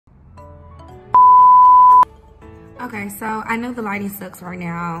Okay, so I know the lighting sucks right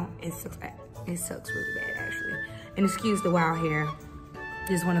now. It sucks bad. It sucks really bad, actually. And excuse the wild hair.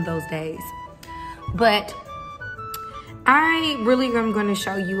 It's one of those days. But I really am going to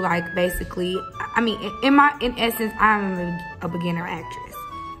show you, like, basically, I mean, in essence, I'm a beginner actress.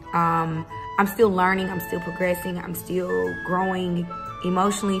 I'm still learning. I'm still progressing. I'm still growing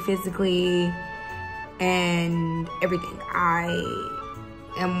emotionally, physically, and everything. I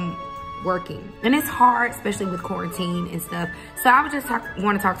am working, and it's hard, especially with quarantine and stuff. So I would just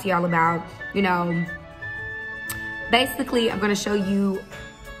want to talk to y'all about, you know, basically I'm going to show you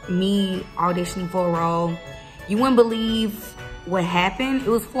me auditioning for a role. You wouldn't believe what happened. It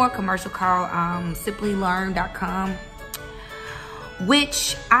was for a commercial called simplylearn.com,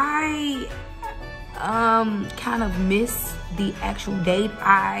 which I kind of missed the actual date.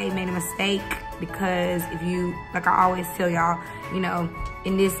 I made a mistake because if you, like I always tell y'all, you know,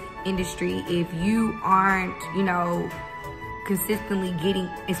 in this industry, if you aren't, you know, consistently getting,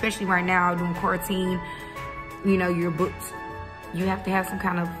 especially right now during quarantine, you know, you're booked. You have to have some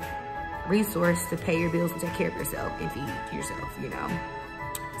kind of resource to pay your bills and take care of yourself and feed yourself, you know.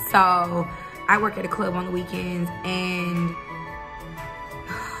 So I work at a club on the weekends, and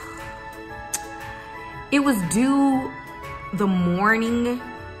it was due the morning,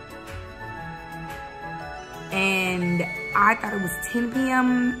 and I thought it was 10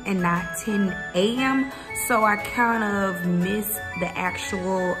 p.m. and not 10 a.m. So I kind of missed the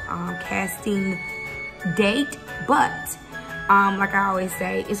actual casting date. But like I always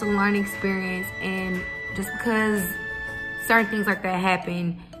say, it's a learning experience, and just because certain things like that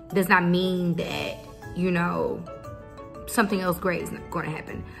happen does not mean that, you know, something else great is not going to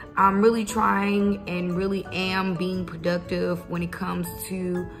happen. I'm really trying and really am being productive when it comes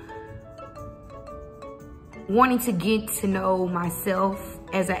to wanting to get to know myself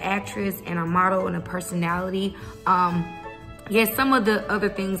as an actress and a model and a personality. Yes, some of the other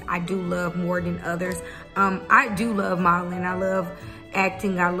things I do love more than others. I do love modeling. I love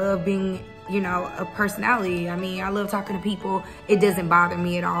acting. I love being, you know, a personality. I mean, I love talking to people. It doesn't bother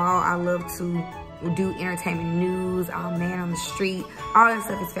me at all. I love to do entertainment news, man on the street. All that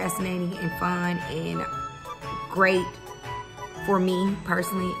stuff is fascinating and fun and great for me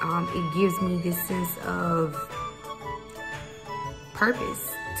personally. It gives me this sense of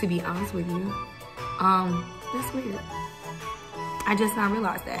purpose, to be honest with you. That's weird. I just not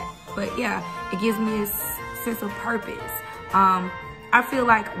realized that. But yeah, it gives me a sense of purpose. I feel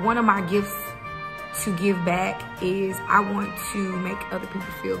like one of my gifts to give back is I want to make other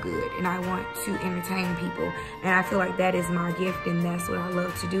people feel good, and I want to entertain people. And I feel like that is my gift, and that's what I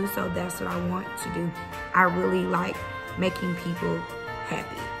love to do. So that's what I want to do. I really like making people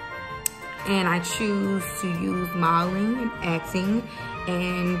happy. And I choose to use modeling and acting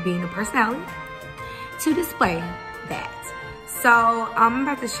and being a personality to display that. So I'm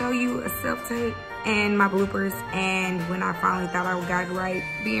about to show you a self-tape and my bloopers. And when I finally thought I got it right,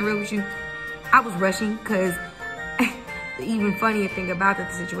 being real with you, I was rushing, because the even funnier thing about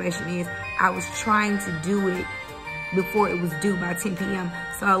the situation is I was trying to do it before it was due by 10 p.m.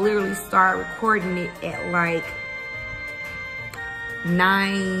 So I literally started recording it at like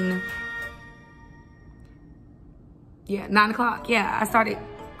 9 o'clock. Yeah, I started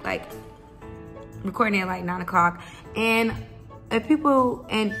like recording at like 9 o'clock. And if people,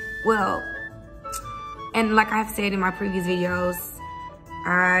 and well, and like I've said in my previous videos,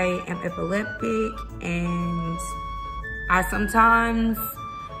 I am epileptic, and I sometimes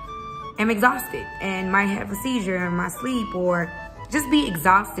am exhausted and might have a seizure in my sleep, or just be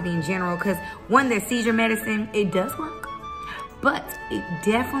exhausted in general. Because one, that seizure medicine, it does work, but it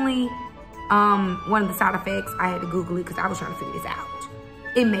definitely, one of the side effects, I had to Google it because I was trying to figure this out.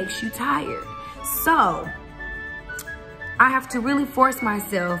 It makes you tired. So I have to really force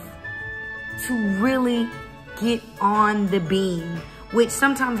myself to really get on the beam, which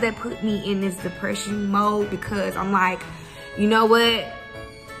sometimes that put me in this depression mode, because I'm like, you know what?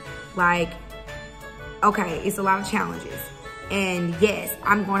 Like, okay, it's a lot of challenges. And yes,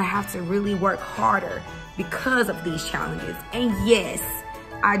 I'm gonna have to really work harder because of these challenges. And yes,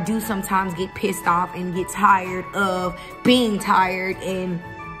 I do sometimes get pissed off and get tired of being tired and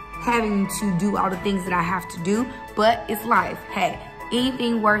having to do all the things that I have to do, but it's life. Hey,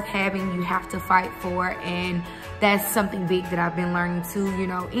 anything worth having, you have to fight for, and that's something big that I've been learning too. You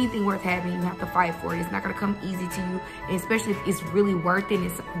know, anything worth having, you have to fight for it. It's not gonna come easy to you, and especially if it's really worth it,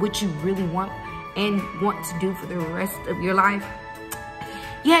 it's what you really want and want to do for the rest of your life.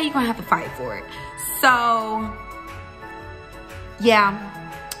 Yeah, you're gonna have to fight for it. So, yeah,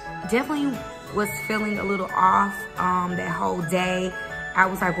 definitely was feeling a little off that whole day. I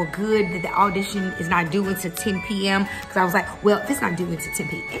was like, well, good that the audition is not due until 10 p.m. Because I was like, well, if it's not due until 10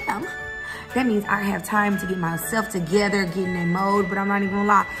 p.m., that means I have time to get myself together, get in a mode. But I'm not even gonna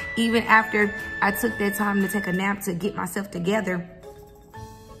lie. Even after I took that time to take a nap to get myself together,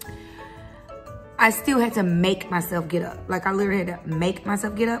 I still had to make myself get up. Like, I literally had to make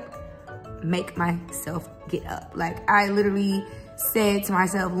myself get up. Make myself get up. Like, I literally said to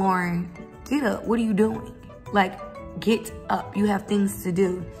myself, Lauren, get up. What are you doing? Like, get up. You have things to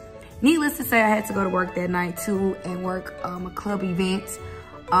do. Needless to say, I had to go to work that night too and work a club event.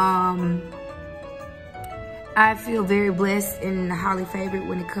 I feel very blessed and highly favored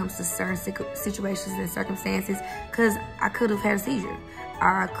when it comes to certain situations and circumstances, because I could have had a seizure.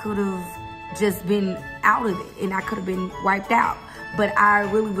 I could have just been out of it and I could have been wiped out. But I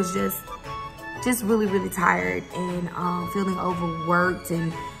really was just really, really tired and feeling overworked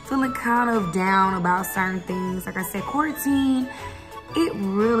and feeling kind of down about certain things. Like I said, quarantine, it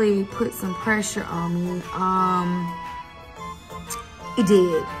really put some pressure on me. It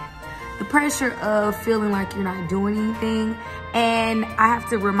did. The pressure of feeling like you're not doing anything. And I have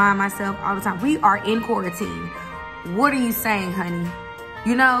to remind myself all the time, we are in quarantine. What are you saying, honey?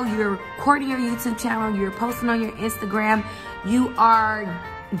 You know, you're recording your YouTube channel, you're posting on your Instagram, you are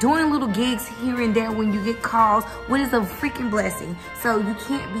doing little gigs here and there when you get calls, which is a freaking blessing. So you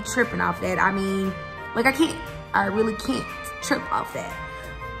can't be tripping off that. I mean, like, I really can't trip off that.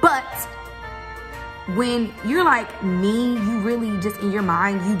 But when you're like me, you really just, in your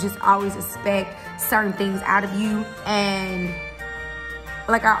mind, you just always expect certain things out of you. And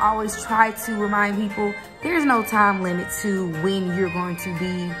like I always try to remind people, there's no time limit to when you're going to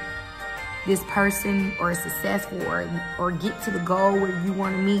be this person or successful or get to the goal where you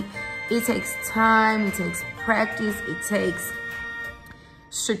want to meet. It takes time, it takes practice, it takes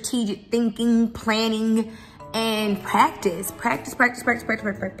strategic thinking, planning, and practice. Practice.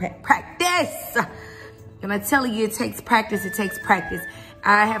 And I tell you, it takes practice, it takes practice.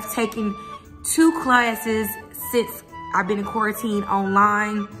 I have taken 2 classes since I've been in quarantine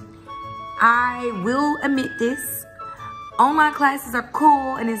online. I will admit this. Online classes are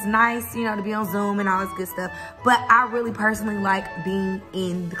cool and it's nice, you know, to be on Zoom and all this good stuff. But I really personally like being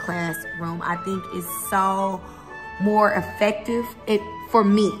in the classroom. I think it's so more effective for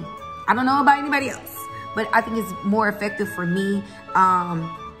me. I don't know about anybody else, but I think it's more effective for me.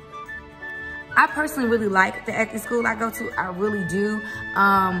 I personally really like the acting school I go to. I really do.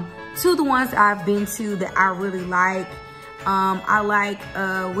 2 of the ones I've been to that I really like. I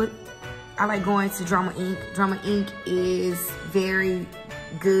like going to Drama Inc. Drama Inc. is very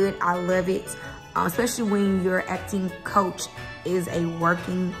good. I love it, especially when your acting coach is a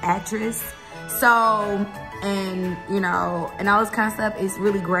working actress. So, and you know, and all this kind of stuff is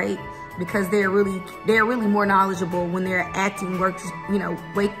really great because they're really more knowledgeable when they're acting workers, you know,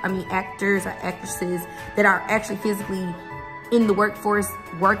 actors or actresses that are actually physically in the workforce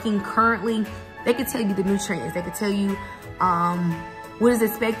working currently. They could tell you the new trends. They could tell you what is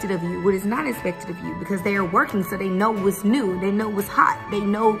expected of you, what is not expected of you, because they are working, so they know what's new, they know what's hot, they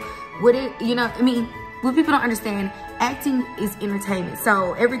know what it, you know, I mean, what people don't understand, acting is entertainment.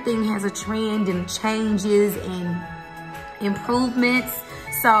 So everything has a trend and changes and improvements.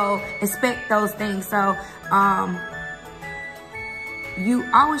 So expect those things. So you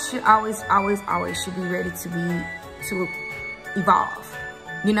always should be ready to evolve.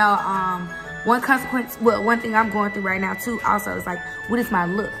 You know, one thing I'm going through right now too also is like, what is my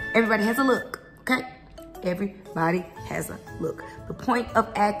look? Everybody has a look, okay? Everybody has a look. The point of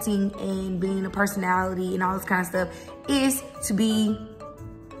acting and being a personality and all this kind of stuff is to be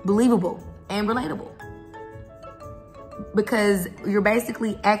believable and relatable. Because you're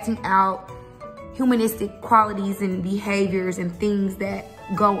basically acting out humanistic qualities and behaviors and things that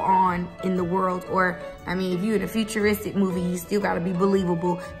go on in the world. Or, I mean, if you're in a futuristic movie, you still gotta be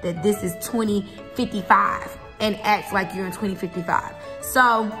believable that this is 2055 and act like you're in 2055.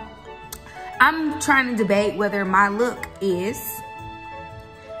 So, I'm trying to debate whether my look is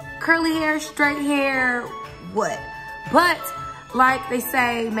curly hair, straight hair, what. But, like they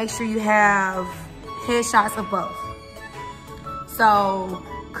say, make sure you have headshots of both. So,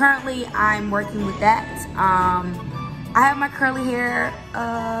 currently I'm working with that. I have my curly hair,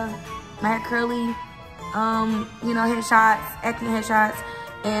 you know, headshots, acting headshots.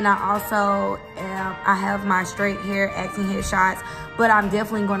 And I also, I have my straight hair acting headshots. But I'm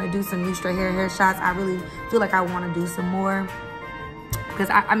definitely going to do some new straight hair headshots. I really feel like I want to do some more. Because,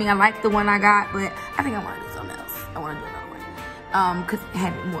 I mean, I like the one I got, but I think I want to do something else. I want to do another one. Because it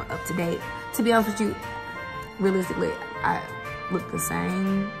had it more up to date. To be honest with you, realistically, I look the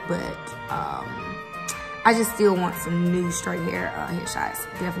same. But I just still want some new straight hair headshots.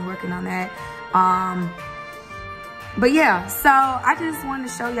 Definitely working on that. But yeah, so I just wanted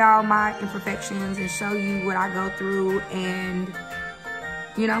to show y'all my imperfections and show you what I go through, and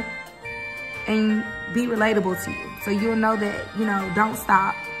you know, and be relatable to you. So you'll know that, you know, don't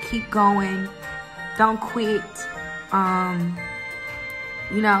stop, keep going, don't quit.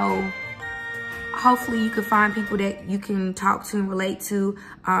 You know, hopefully you can find people that you can talk to and relate to.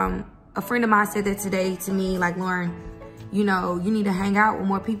 A friend of mine said that today to me, like, Lauren, you know, you need to hang out with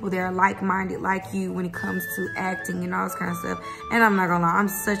more people that are like-minded like you when it comes to acting and all this kind of stuff. And I'm not gonna lie, I'm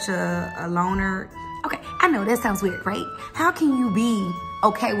such a loner. Okay, I know that sounds weird, right? How can you be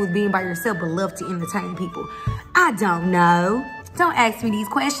okay with being by yourself but love to entertain people? I don't know. Don't ask me these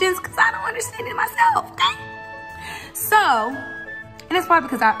questions because I don't understand it myself, okay? So, and that's probably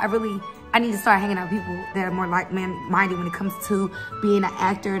because I need to start hanging out with people that are more like-minded when it comes to being an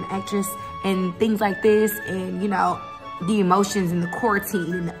actor and actress and things like this, and, you know, the emotions and the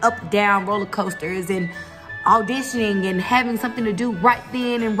quarantine and the up-down roller coasters and auditioning and having something to do right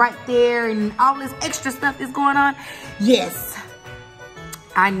then and right there and all this extra stuff is going on. Yes,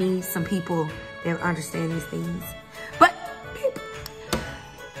 I need some people that understand these things. But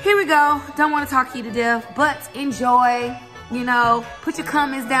here we go. Don't want to talk you to death, but enjoy. You know, put your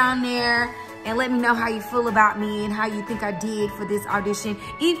comments down there and let me know how you feel about me and how you think I did for this audition.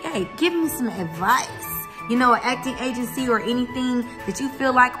 Hey, give me some advice. You know, an acting agency or anything that you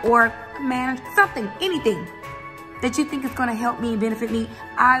feel like, or man, something, anything that you think is gonna help me and benefit me,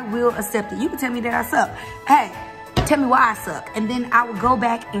 I will accept it. You can tell me that I suck. Hey, tell me why I suck. And then I will go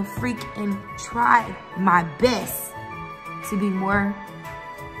back and freak and try my best to be more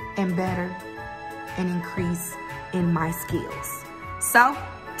and better and increase in my skills. So,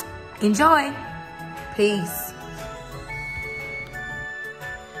 enjoy. Peace.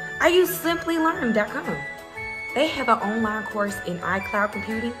 I use simplylearn.com. They have an online course in iCloud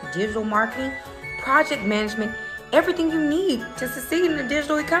computing, digital marketing, project management, everything you need to succeed in the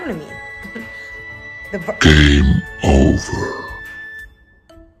digital economy. Game over.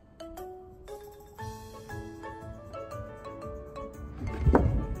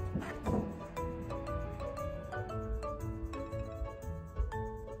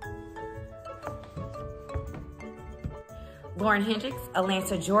 Lauren Hendricks,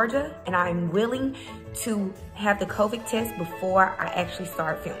 Atlanta, Georgia, and I'm willing to have the COVID test before I actually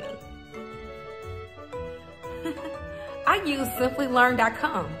start filming. I use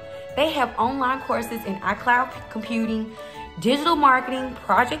simplylearn.com. They have online courses in iCloud computing, digital marketing,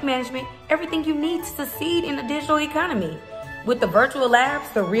 project management, everything you need to succeed in the digital economy. With the virtual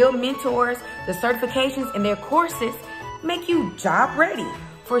labs, the real mentors, the certifications, and their courses make you job ready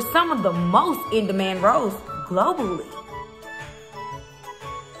for some of the most in-demand roles globally.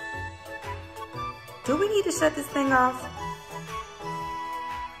 Do we need to shut this thing off?